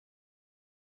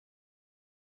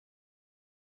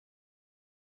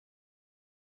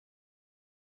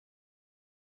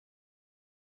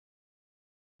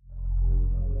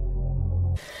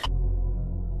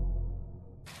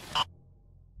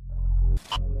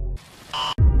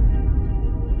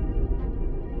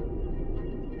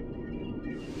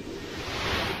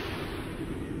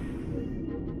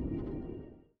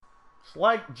It's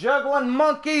like juggling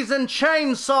monkeys and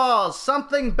chainsaws.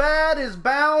 Something bad is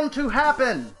bound to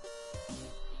happen.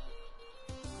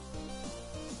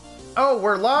 Oh,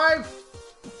 we're live?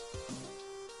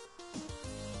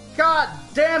 God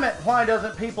damn it, why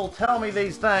doesn't people tell me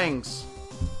these things?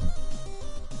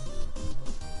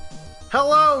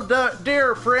 Hello,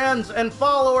 dear friends and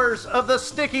followers of the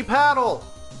Sticky Paddle.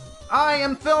 I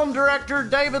am film director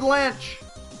David Lynch.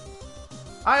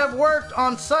 I have worked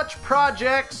on such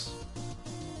projects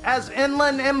as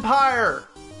Inland Empire,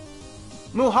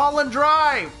 Mulholland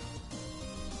Drive,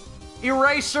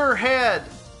 Eraserhead.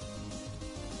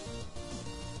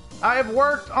 I have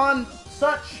worked on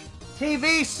such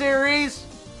TV series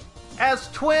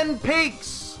as Twin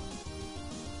Peaks.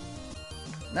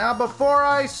 Now, before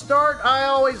I start, I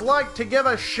always like to give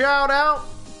a shout out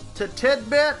to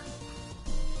Tidbit,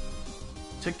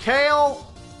 to Kale,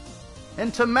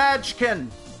 and to Madgkin.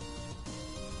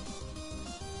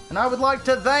 And I would like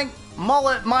to thank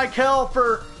Mullet Michael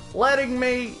for letting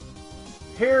me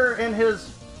here in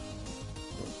his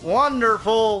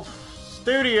wonderful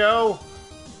studio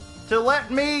to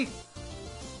let me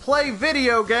play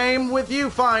video game with you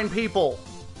fine people.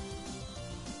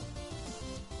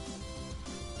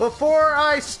 Before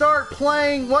I start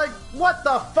playing, what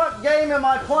the fuck game am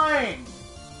I playing?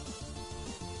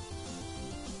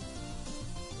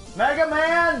 Mega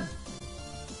Man?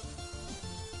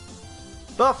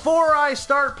 Before I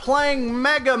start playing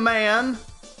Mega Man,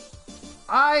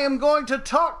 I am going to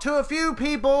talk to a few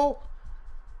people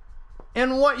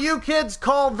in what you kids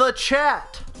call the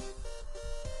chat.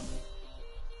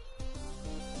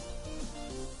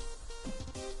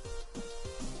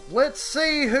 Let's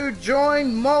see who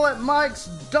joined Mullet Mike's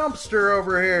dumpster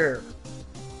over here.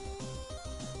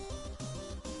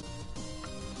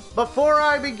 Before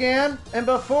I begin, and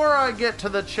before I get to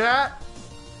the chat,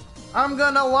 I'm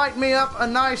gonna light me up a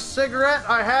nice cigarette.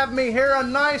 I have me here a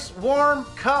nice warm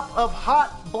cup of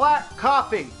hot black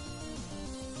coffee.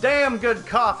 Damn good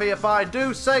coffee if I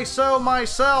do say so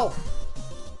myself.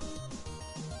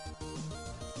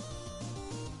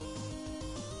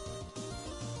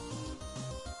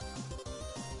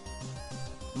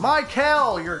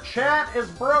 Michael, your chat is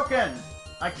broken.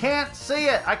 I can't see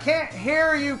it. I can't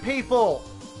hear you people.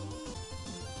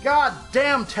 God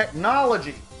damn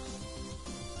technology.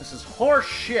 This is horse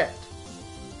shit.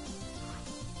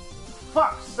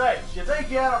 Fuck's sakes, you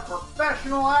think you had a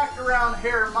professional act around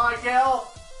here, Michael?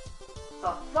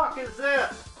 The fuck is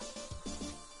this?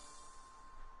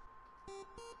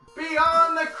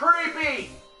 Beyond the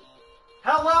creepy.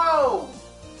 Hello.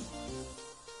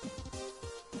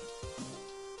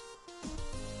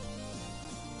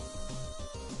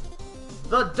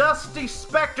 The Dusty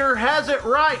Spectre has it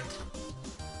right.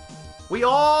 We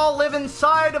all live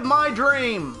inside of my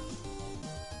dream.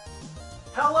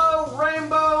 Hello,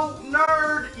 Rainbow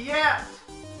Nerd Yet.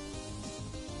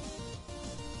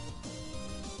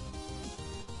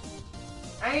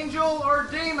 Angel or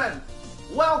Demon,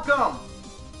 welcome.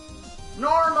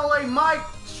 Normally Mike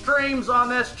streams on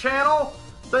this channel,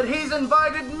 but he's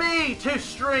invited me to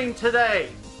stream today.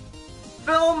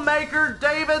 Filmmaker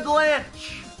David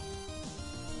Lynch.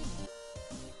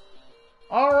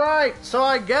 Alright, so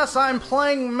I guess I'm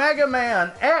playing Mega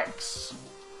Man X.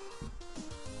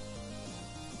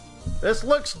 This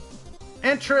looks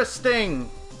interesting.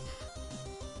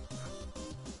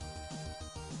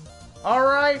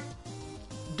 Alright,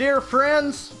 dear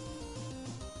friends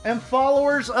and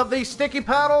followers of the Sticky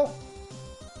Paddle,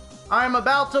 I'm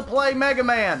about to play Mega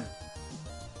Man.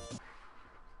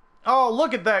 Oh,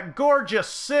 look at that gorgeous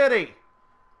city.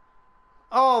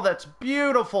 Oh, that's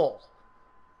beautiful.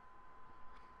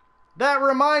 That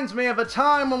reminds me of a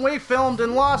time when we filmed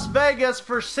in Las Vegas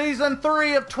for Season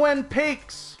 3 of Twin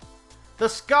Peaks. The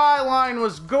skyline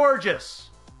was gorgeous.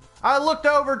 I looked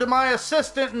over to my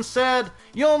assistant and said,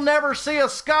 "You'll never see a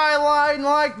skyline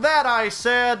like that," I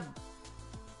said.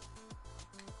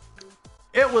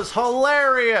 It was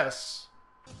hilarious.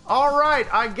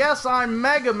 Alright, I guess I'm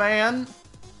Mega Man,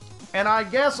 and I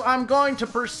guess I'm going to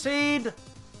proceed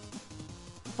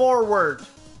forward.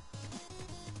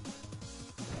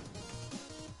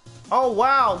 Oh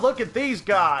wow, look at these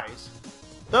guys.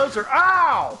 Those are,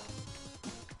 ow!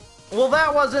 Well,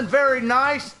 that wasn't very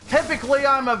nice. Typically,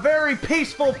 I'm a very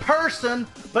peaceful person,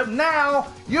 but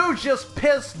now you just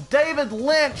pissed David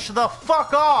Lynch the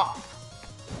fuck off.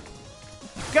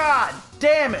 God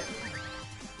damn it.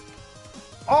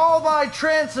 All my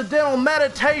transcendental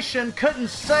meditation couldn't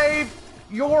save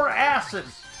your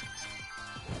asses.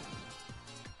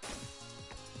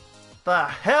 The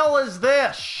hell is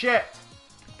this shit?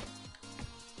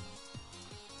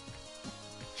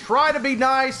 Try to be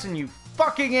nice and you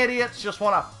fucking idiots just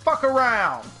want to fuck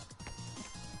around.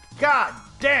 God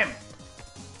damn it.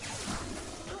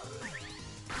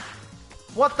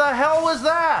 What the hell was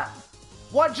that?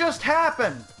 What just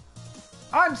happened?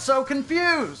 I'm so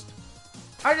confused.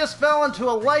 I just fell into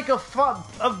a lake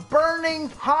of burning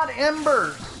hot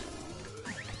embers.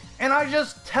 And I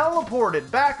just teleported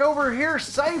back over here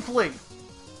safely.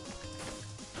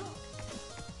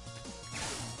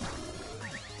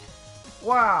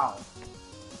 Wow.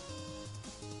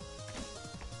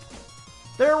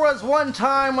 There was one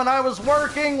time when I was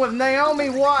working with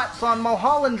Naomi Watts on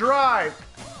Mulholland Drive.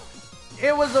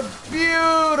 It was a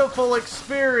beautiful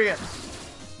experience.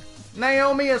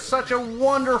 Naomi is such a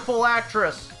wonderful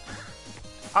actress.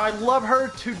 I love her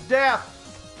to death.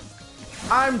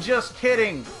 I'm just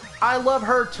kidding. I love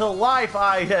her to life,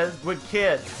 I would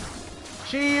kid.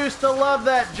 She used to love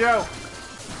that joke.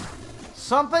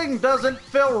 Something doesn't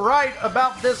feel right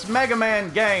about this Mega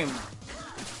Man game.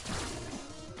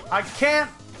 I can't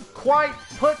quite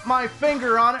put my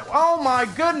finger on it. Oh my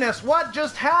goodness, what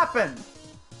just happened?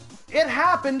 It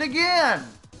happened again.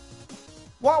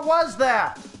 What was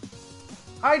that?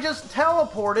 I just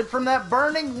teleported from that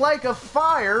burning lake of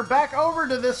fire back over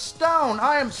to this stone.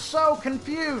 I am so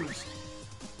confused.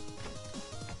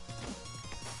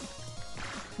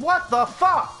 What the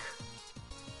fuck?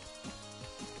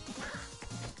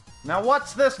 Now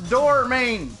what's this door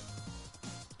mean?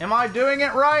 Am I doing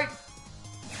it right?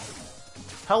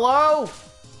 Hello?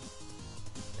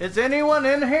 Is anyone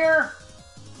in here?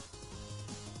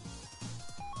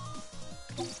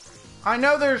 I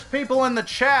know there's people in the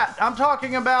chat. I'm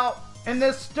talking about in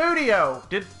this studio.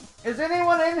 Is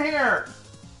anyone in here?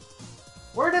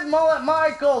 Where did Mullet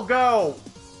Michael go?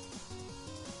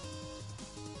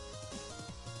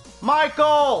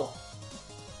 Michael!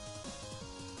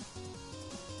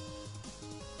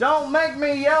 Don't make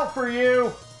me yell for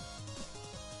you.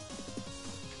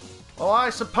 Well,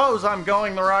 I suppose I'm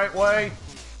going the right way.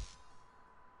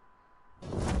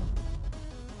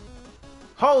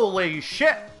 Holy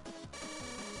shit!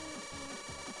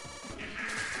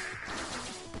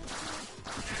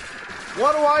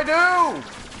 What do I do?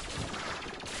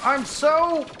 I'm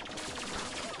so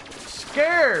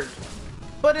scared,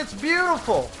 but it's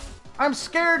beautiful. I'm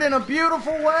scared in a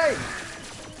beautiful way.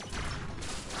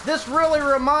 This really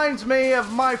reminds me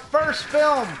of my first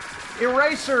film,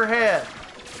 Eraserhead.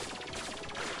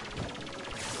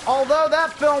 Although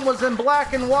that film was in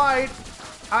black and white,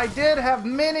 I did have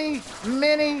many,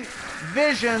 many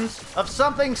visions of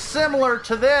something similar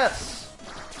to this.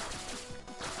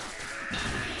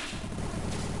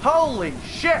 Holy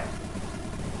shit!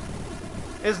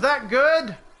 Is that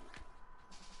good?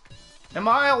 Am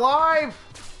I alive?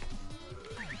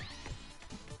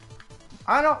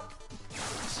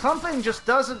 Something just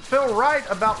doesn't feel right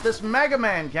about this Mega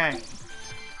Man game.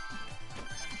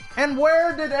 And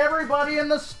where did everybody in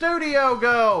the studio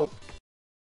go?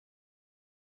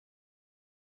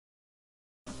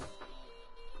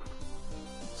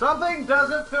 Something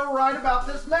doesn't feel right about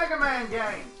this Mega Man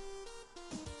game.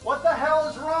 What the hell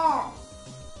is wrong?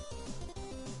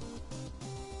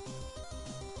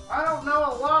 I don't know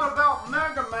a lot about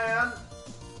Mega Man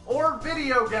or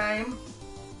video game,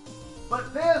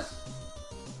 but this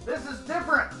is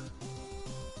different.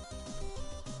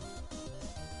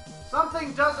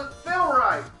 Something doesn't feel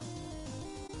right.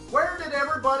 Where did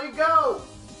everybody go?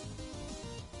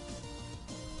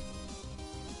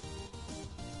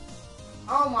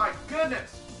 Oh my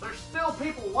goodness, there's still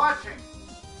people watching.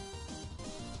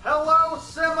 Hello,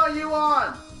 Sima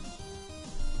Yuan.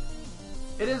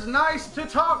 It is nice to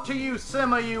talk to you,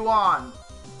 Sima Yuan.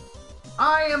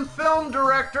 I am film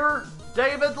director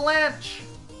David Lynch.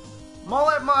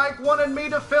 Mullet Mike wanted me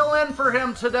to fill in for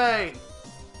him today.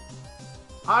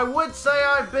 I would say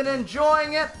I've been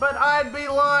enjoying it, but I'd be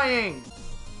lying.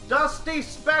 Dusty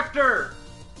Spectre,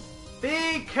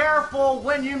 be careful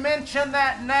when you mention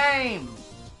that name.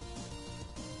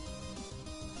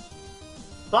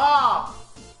 Bob,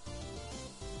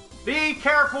 be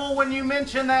careful when you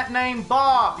mention that name,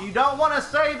 Bob. You don't want to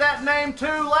say that name too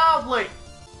loudly.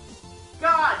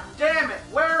 God damn it,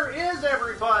 where is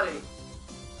everybody?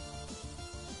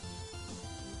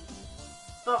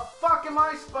 The fuck am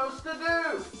I supposed to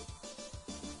do?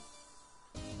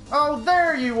 Oh,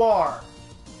 there you are.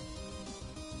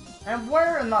 And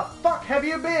where in the fuck have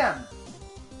you been?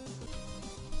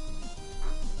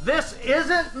 This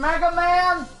isn't Mega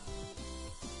Man?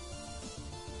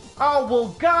 Oh, well,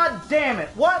 god damn it.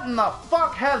 What in the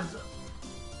fuck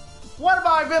what have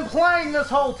I been playing this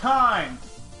whole time?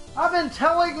 I've been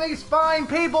telling these fine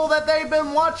people that they've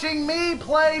been watching me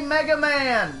play Mega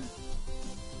Man.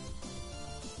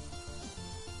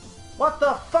 What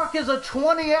the fuck is a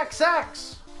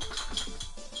 20XX?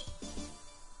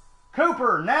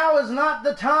 Cooper, now is not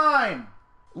the time.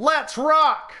 Let's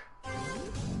rock.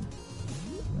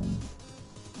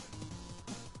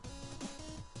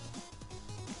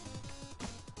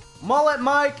 Mullet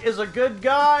Mike is a good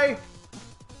guy.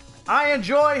 I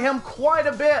enjoy him quite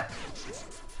a bit.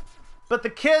 But the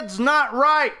kid's not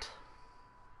right.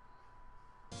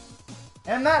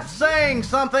 And that's saying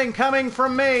something coming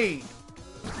from me.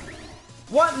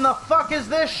 What in the fuck is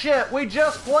this shit? We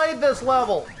just played this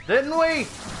level, didn't we?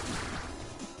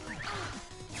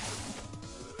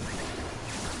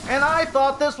 And I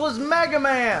thought this was Mega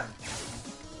Man.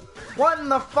 What in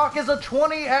the fuck is a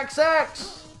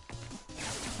 20XX?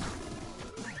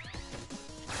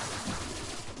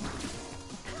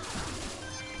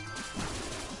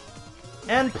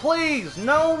 And please,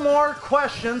 no more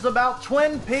questions about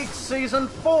Twin Peaks Season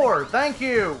 4. Thank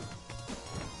you.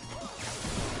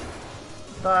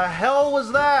 The hell was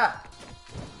that?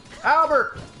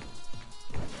 Albert!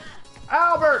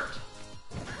 Albert!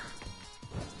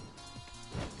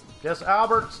 Guess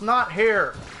Albert's not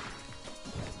here.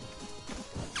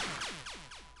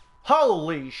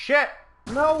 Holy shit!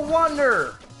 No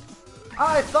wonder!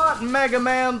 I thought Mega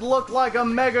Man looked like a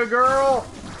Mega Girl.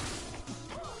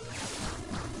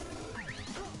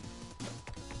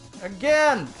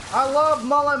 Again, I love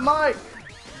Mullet Mike.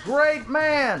 Great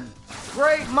man,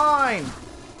 great mind,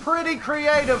 pretty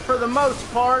creative for the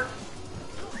most part.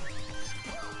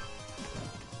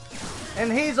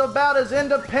 And he's about as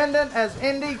independent as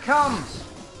indie comes.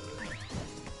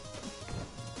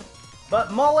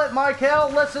 But Mullet Michael,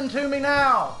 listen to me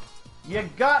now. You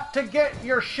got to get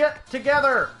your shit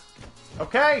together,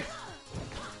 okay?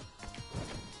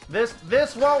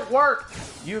 This won't work.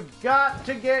 You've got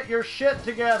to get your shit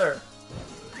together.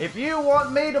 If you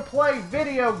want me to play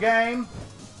video game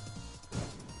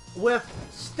with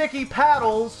sticky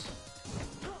paddles,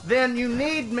 then you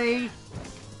need me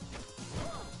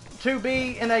to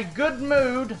be in a good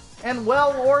mood and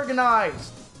well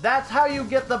organized. That's how you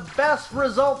get the best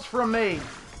results from me.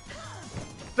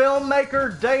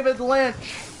 Filmmaker David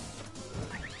Lynch.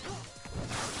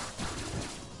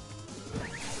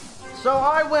 So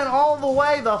I went all the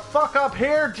way the fuck up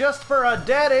here just for a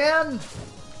dead end?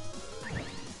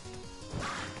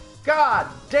 God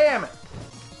damn it.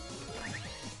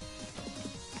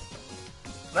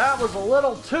 That was a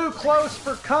little too close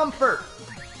for comfort.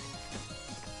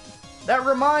 That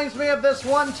reminds me of this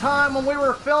one time when we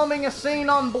were filming a scene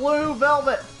on Blue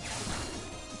Velvet.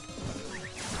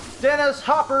 Dennis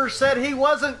Hopper said he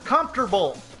wasn't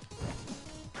comfortable.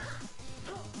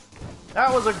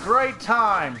 That was a great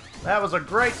time. That was a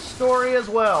great story as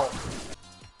well.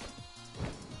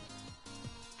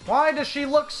 Why does she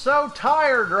look so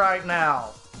tired right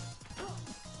now?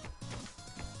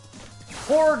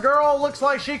 Poor girl looks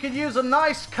like she could use a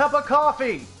nice cup of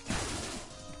coffee.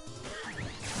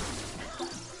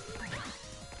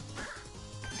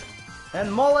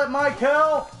 And Mullet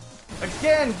Michael,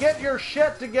 again, get your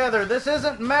shit together. This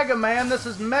isn't Mega Man, this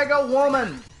is Mega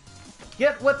Woman.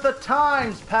 Get with the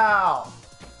times, pal.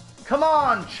 Come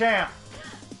on, champ.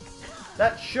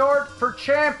 That's short for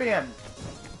champion.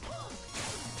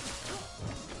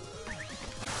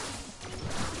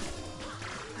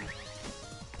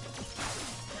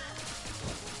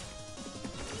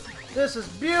 This is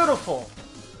beautiful.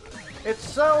 It's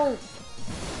so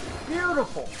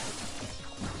beautiful.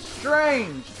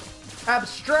 Strange.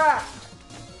 Abstract.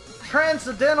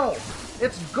 Transcendental.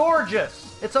 It's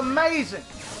gorgeous. It's amazing.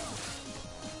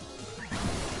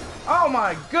 Oh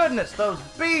my goodness, those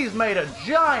bees made a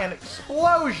giant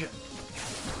explosion.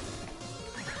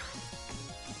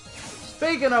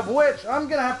 Speaking of which, I'm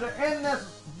gonna have to end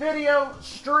this video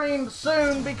stream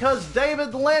soon because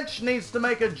David Lynch needs to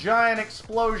make a giant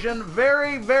explosion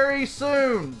very, very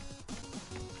soon.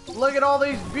 Look at all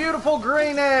these beautiful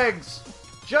green eggs,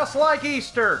 just like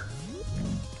Easter.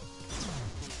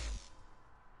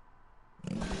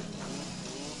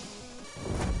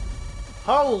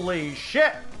 Holy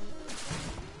shit.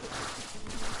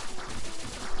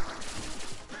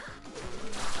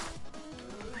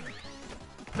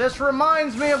 This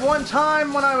reminds me of one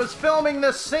time when I was filming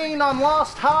this scene on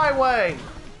Lost Highway.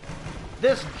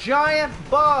 This giant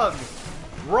bug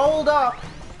rolled up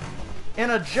in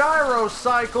a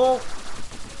gyrocycle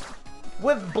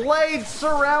with blades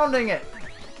surrounding it.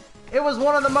 It was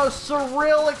one of the most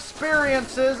surreal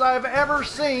experiences I've ever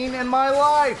seen in my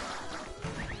life,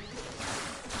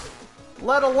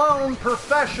 let alone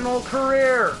professional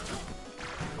career.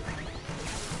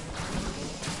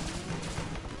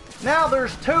 Now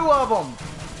there's 2 of them.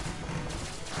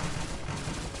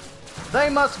 They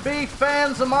must be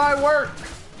fans of my work.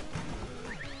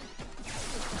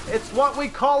 It's what we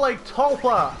call a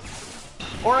tulpa,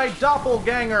 or a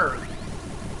doppelganger,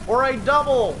 or a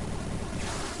double.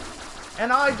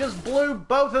 And I just blew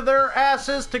both of their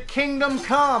asses to kingdom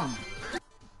come.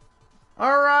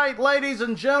 Alright, ladies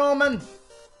and gentlemen.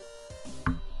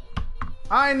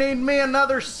 I need me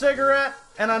another cigarette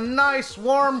and a nice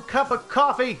warm cup of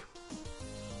coffee.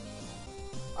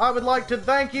 I would like to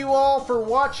thank you all for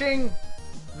watching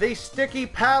the Sticky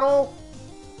Paddle.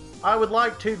 I would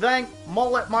like to thank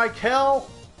Mullet Michael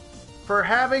for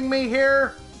having me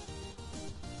here.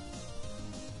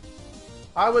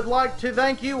 I would like to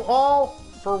thank you all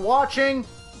for watching.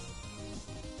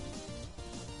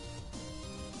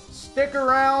 Stick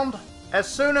around as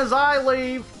soon as I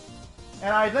leave,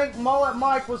 and I think Mullet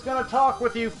Mike was going to talk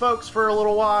with you folks for a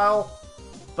little while.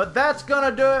 But that's going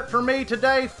to do it for me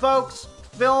today, folks.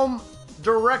 Film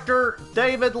director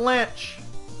David Lynch.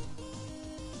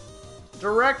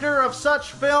 Director of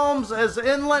such films as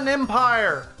Inland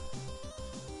Empire,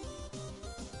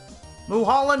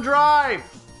 Mulholland Drive,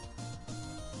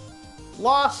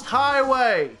 Lost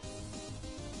Highway,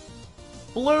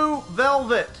 Blue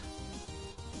Velvet,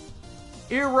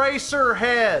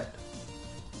 Eraserhead,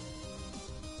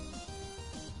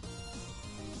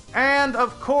 and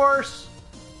of course,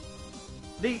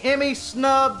 the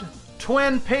Emmy-snubbed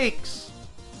Twin Peaks.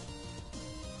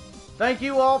 Thank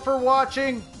you all for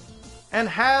watching, and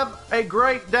have a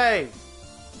great day.